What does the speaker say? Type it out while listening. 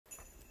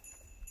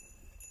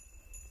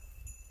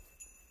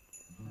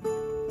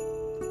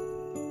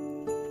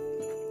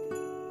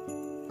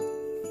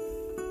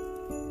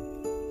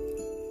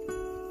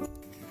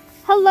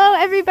Hello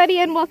everybody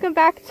and welcome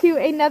back to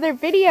another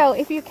video.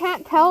 If you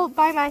can't tell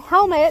by my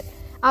helmet,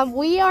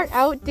 we are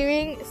out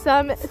doing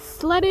some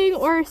sledding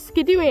or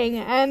skidooing,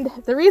 and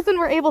the reason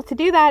we're able to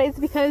do that is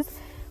because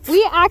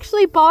we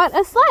actually bought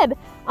a sled.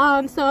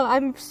 So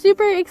I'm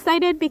super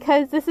excited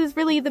because this is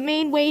really the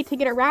main way to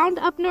get around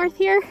up north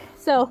here.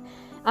 So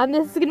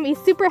this is going to be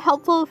super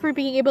helpful for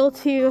being able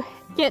to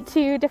get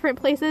to different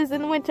places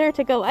in the winter,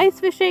 to go ice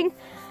fishing,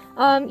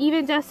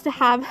 even just to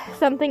have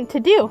something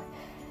to do.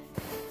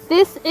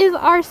 This is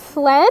our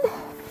sled.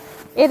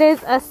 It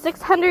is a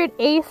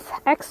 608th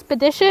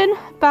Expedition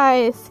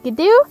by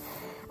Skidoo,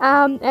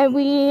 and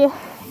we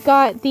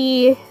got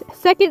the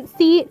second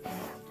seat,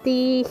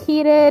 the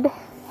heated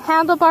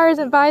handlebars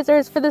and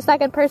visors for the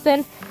second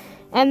person,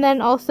 and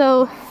then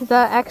also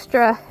the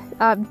extra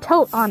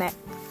tote on it.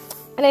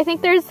 And I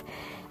think there's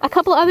a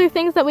couple other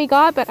things that we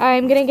got, but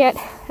I'm gonna get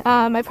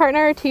my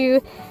partner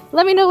to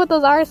let me know what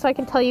those are so I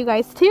can tell you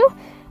guys too.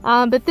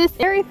 But this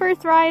very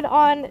first ride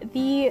on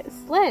the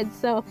sled,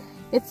 so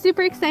it's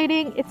super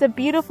exciting. It's a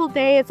beautiful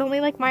day. It's only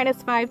like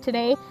 -5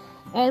 today,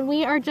 and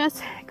we are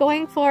just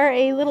going for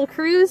a little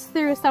cruise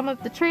through some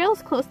of the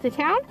trails close to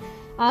town.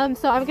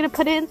 So I'm gonna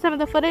put in some of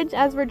the footage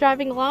as we're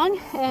driving along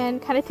and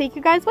kind of take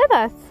you guys with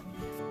us.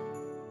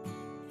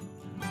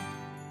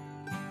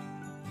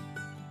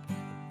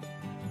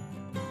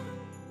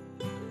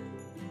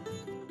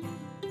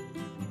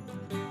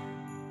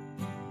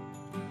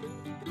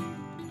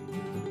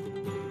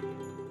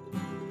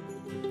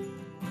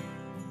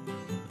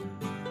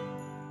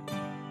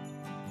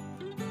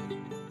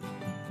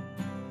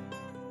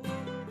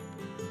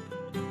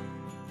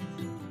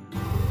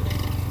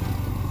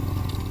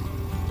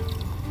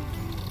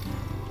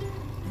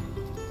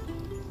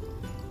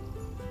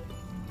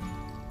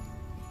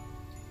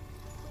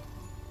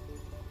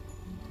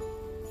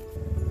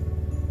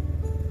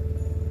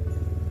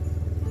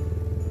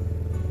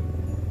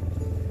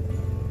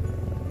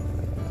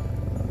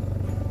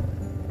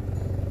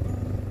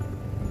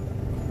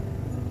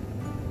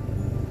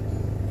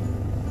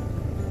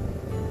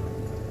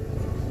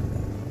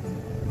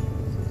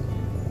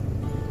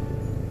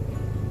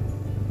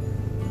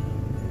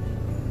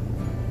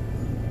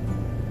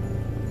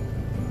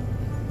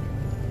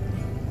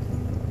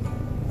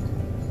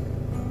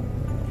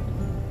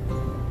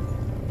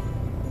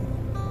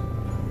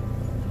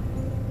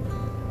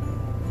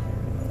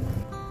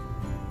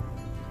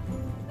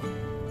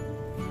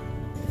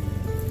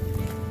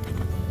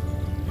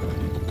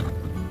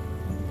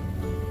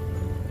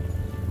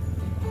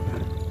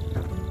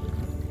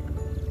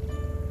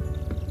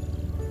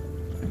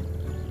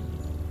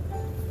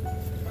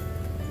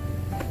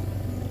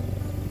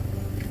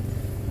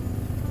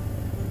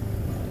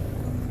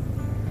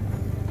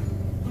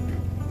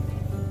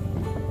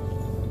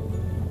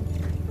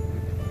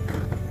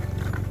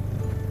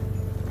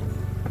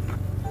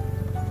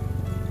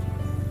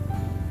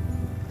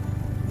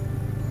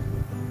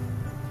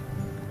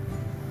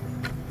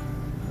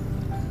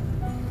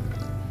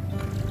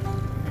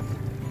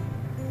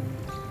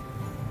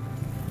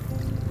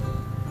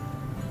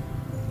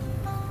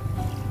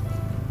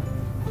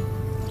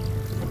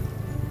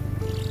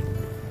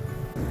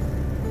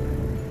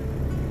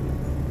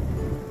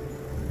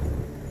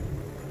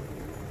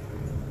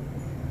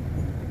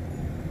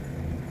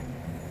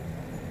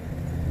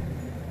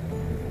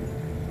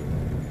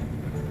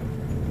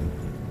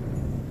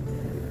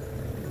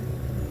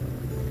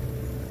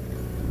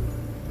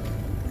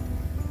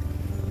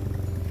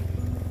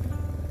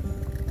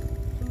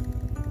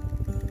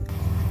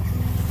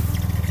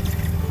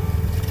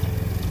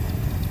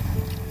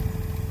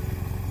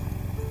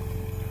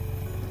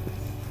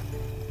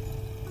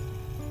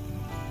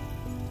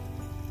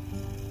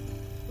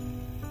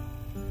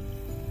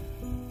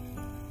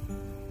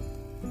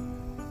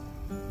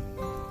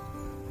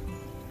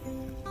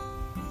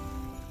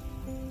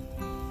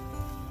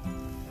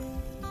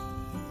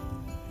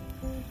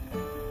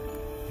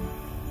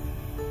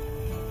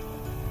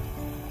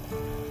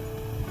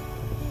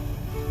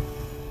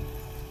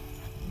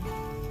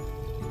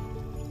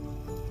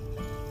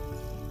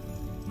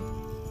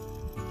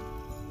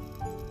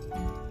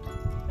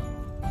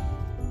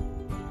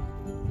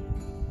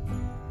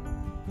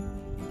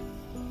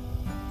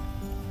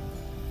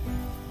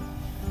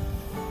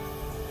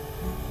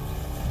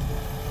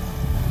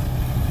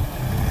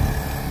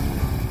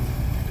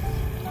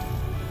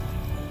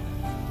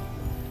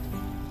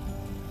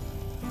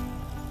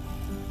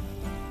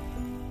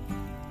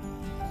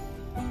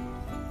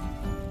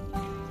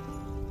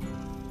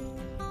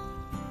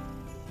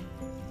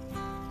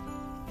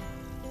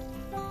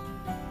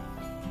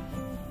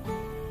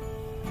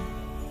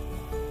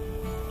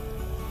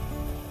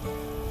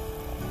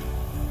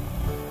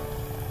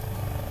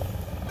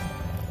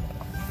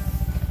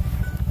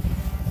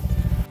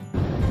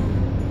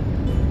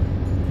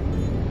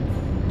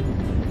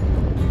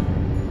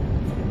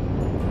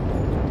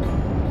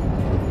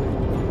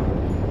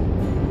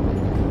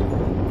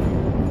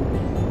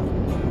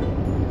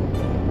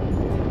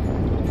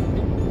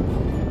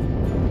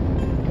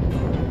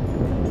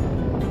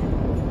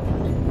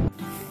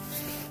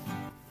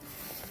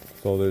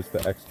 So there's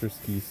the extra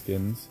ski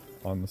skins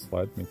on the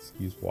sled, makes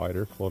skis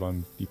wider, float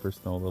on deeper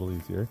snow a little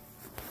easier.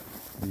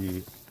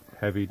 The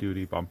heavy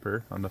duty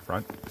bumper on the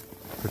front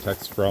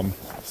protects from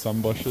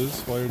some bushes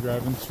while you're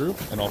driving through,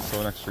 and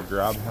also an extra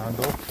grab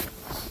handle.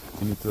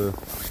 You need to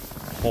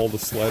pull the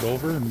sled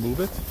over and move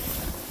it.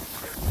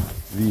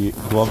 The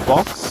glove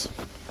box,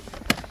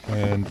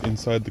 and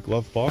inside the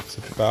glove box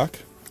at the back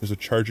there's a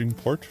charging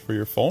port for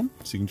your phone,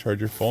 so you can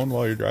charge your phone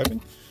while you're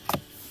driving.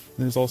 And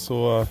there's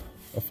also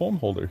a phone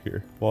holder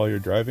here. While you're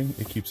driving,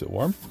 it keeps it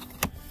warm.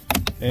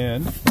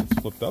 And it's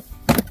flipped up.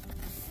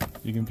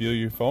 You can view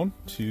your phone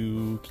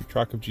to keep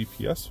track of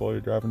GPS while you're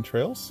driving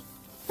trails.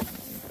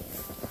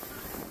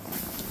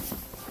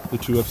 The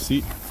 2F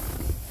seat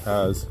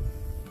has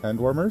hand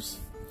warmers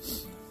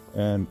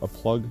and a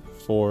plug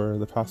for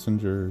the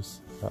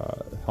passenger's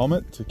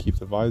helmet to keep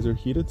the visor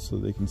heated so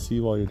they can see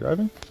while you're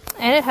driving.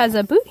 And it has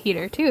a boot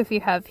heater too if you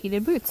have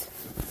heated boots.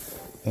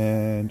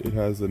 And it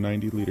has a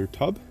 90-liter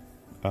tub,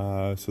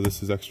 so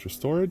this is extra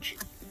storage.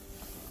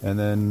 And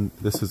then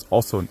this is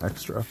also an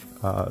extra.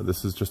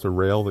 This is just a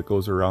rail that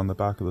goes around the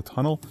back of the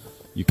tunnel.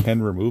 You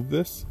can remove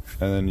this,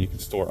 and then you can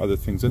store other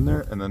things in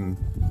there, and then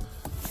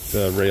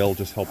the rail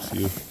just helps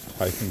you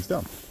tie things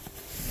down.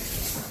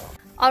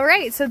 All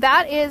right, so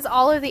that is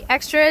all of the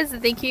extras.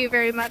 Thank you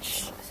very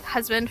much,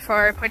 husband,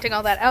 for pointing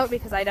all that out,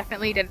 because I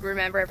definitely didn't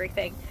remember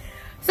everything.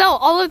 So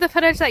all of the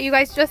footage that you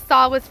guys just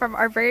saw was from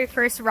our very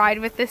first ride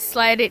with this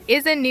sled. It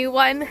is a new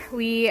one.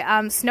 We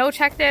snow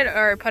checked it,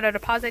 or put a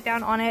deposit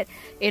down on it,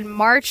 in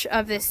March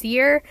of this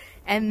year.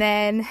 And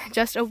then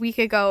just a week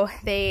ago,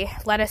 they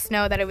let us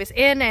know that it was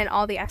in and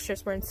all the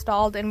extras were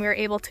installed, and we were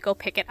able to go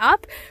pick it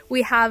up.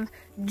 We have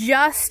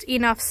just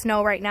enough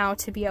snow right now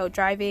to be out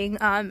driving.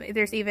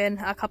 There's even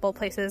a couple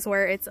places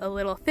where it's a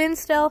little thin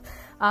still.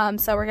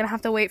 So we're gonna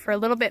have to wait for a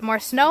little bit more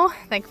snow.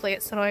 Thankfully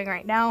it's snowing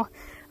right now,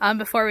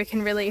 before we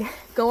can really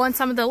go on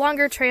some of the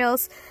longer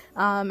trails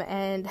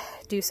and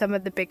do some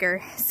of the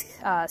bigger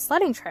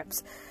sledding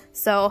trips.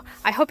 So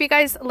I hope you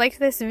guys liked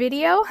this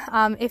video.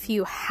 If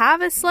you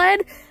have a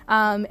sled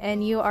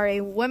and you are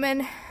a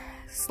woman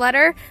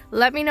sledder,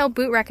 let me know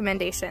boot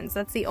recommendations.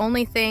 That's the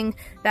only thing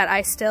that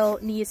I still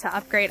need to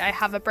upgrade. I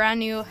have a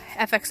brand new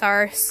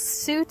FXR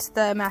suit,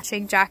 the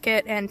matching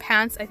jacket and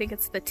pants. I think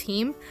it's the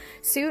team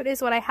suit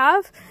is what I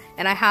have.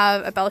 And I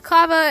have a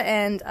balaclava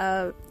and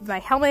my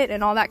helmet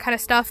and all that kind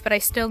of stuff, but I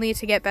still need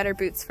to get better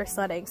boots for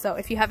sledding. So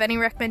if you have any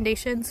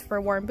recommendations for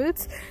warm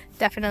boots,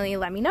 definitely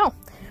let me know.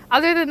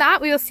 Other than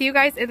that, we will see you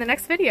guys in the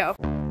next video.